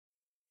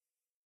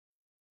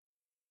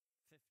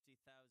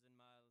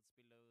miles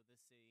below the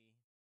sea.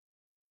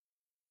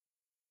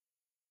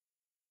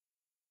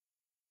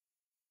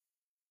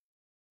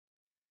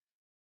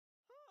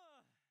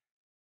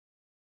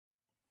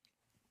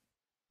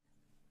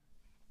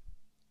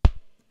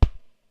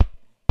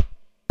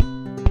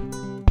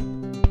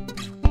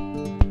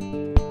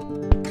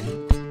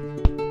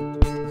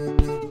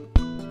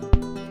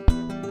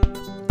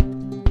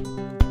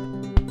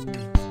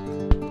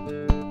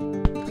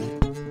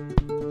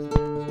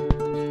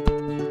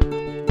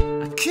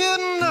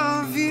 Couldn't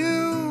love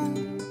you,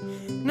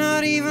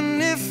 not even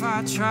if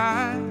I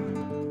tried.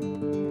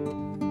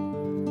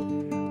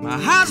 My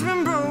heart's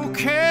been broken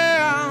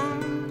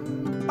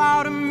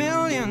about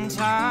 1,000,000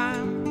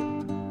 times,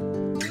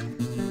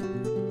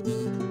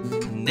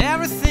 and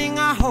everything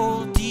I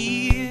hold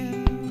dear,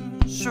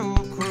 so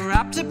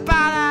corrupted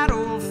by that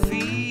old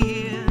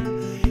fear.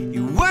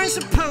 You weren't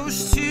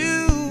supposed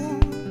to,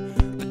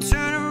 but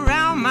turn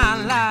around my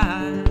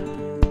life.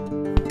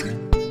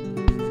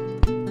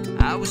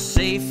 I was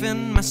safe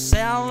in my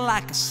cell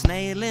like a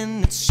snail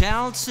in its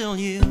shell till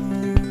you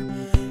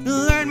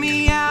lured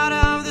me out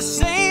of the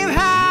same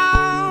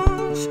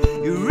house.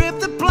 You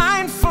ripped the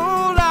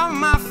blindfold off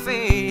my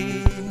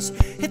face,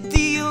 hit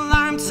the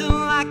alarm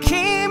till I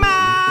came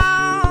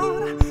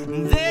out,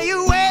 and there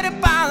you waited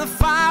by the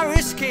fire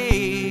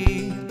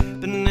escape,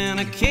 been in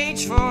a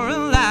cage for a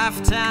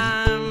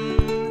lifetime.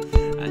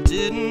 I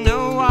didn't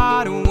know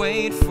what to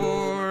wait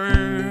for,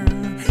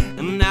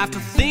 and after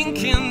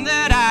thinking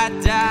that I'd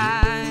die,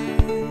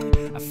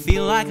 I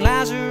feel like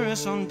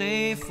Lazarus on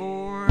day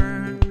 4.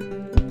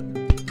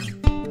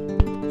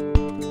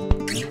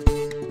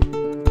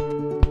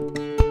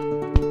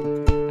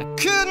 I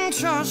couldn't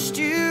trust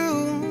you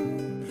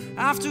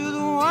after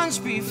the ones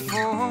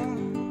before.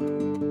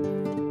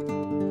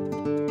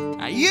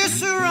 I used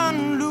to run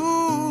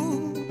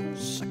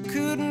loose, I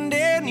couldn't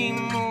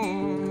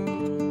anymore,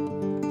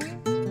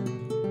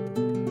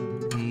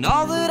 and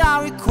all that I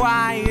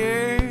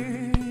required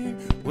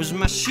was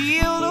my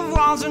shield of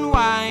walls and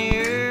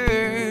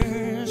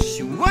wires.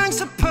 You weren't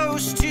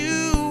supposed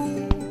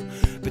to,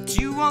 but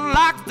you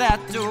unlocked that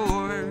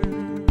door.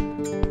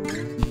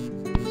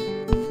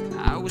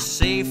 I was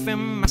safe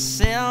in my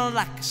cell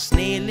like a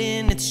snail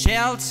in its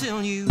shell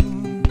till you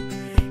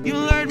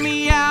lured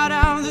me out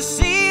of the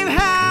same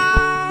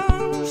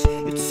house.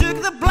 You took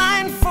the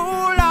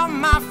blindfold off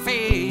my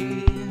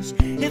face,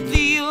 hit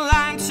the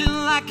alarm till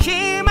I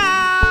came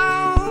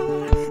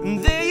out, and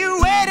there you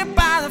waited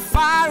by the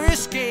fire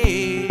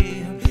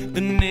escape,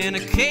 been in a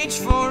cage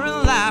for a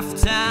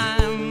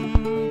lifetime.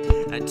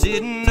 I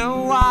didn't know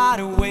what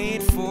to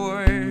wait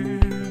for,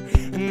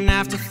 and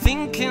after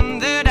thinking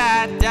that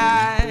I'd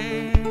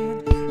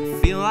died, I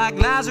feel like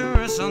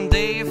Lazarus on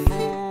day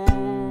 4.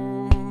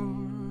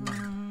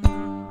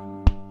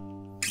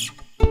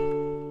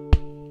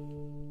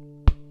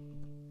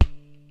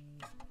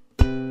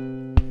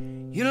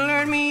 You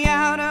lured me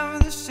out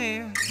of the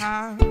safe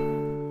house,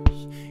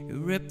 you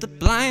ripped the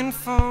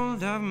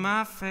blindfold off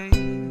my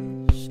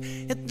face,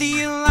 hit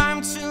the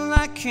alarm till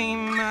I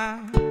came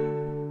out,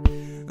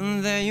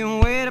 and there you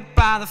waited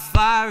by the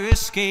fire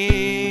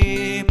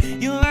escape.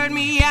 You lured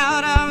me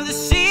out of the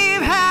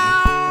safe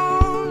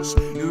house,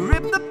 you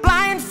ripped the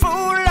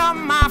blindfold off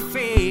my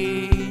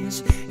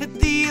face, hit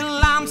the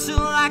alarm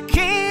till I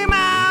came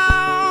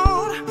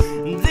out,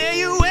 and there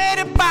you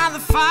waited by the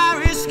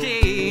fire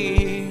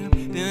escape,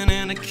 been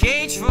in a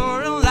cage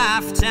for a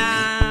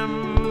lifetime.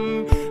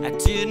 I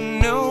didn't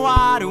know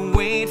what to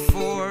wait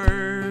for,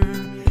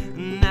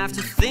 and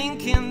after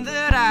thinking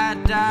that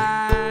I'd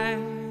died,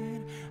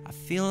 I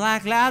feel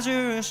like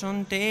Lazarus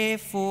on day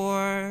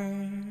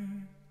 4.